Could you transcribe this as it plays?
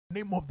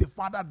Name of the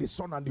Father, the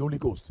Son, and the Holy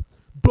Ghost.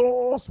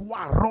 Those who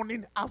are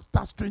running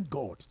after strange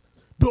gods,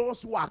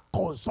 those who are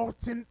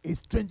consulting a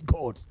strange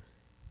god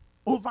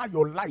over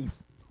your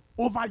life,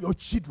 over your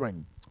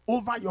children,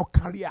 over your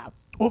career,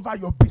 over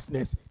your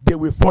business, they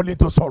will fall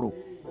into sorrow.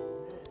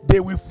 They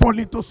will fall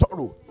into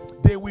sorrow.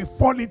 They will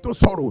fall into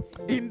sorrow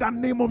in the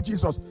name of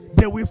Jesus.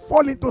 They will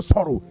fall into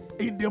sorrow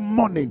in the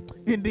morning,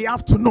 in the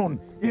afternoon,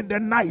 in the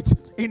night,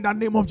 in the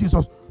name of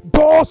Jesus.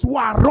 Those who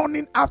are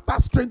running after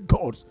strange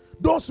gods,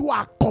 those who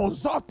are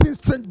consulting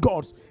strange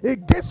gods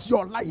against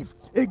your life,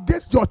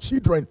 against your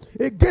children,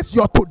 against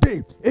your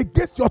today,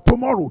 against your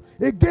tomorrow,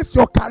 against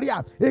your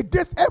career,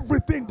 against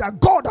everything that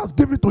God has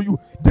given to you,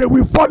 they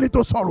will fall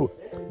into sorrow.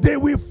 They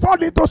will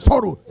fall into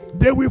sorrow.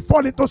 They will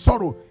fall into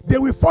sorrow. They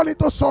will fall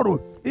into sorrow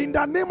in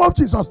the name of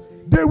Jesus.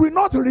 They will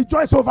not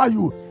rejoice over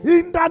you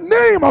in the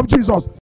name of Jesus.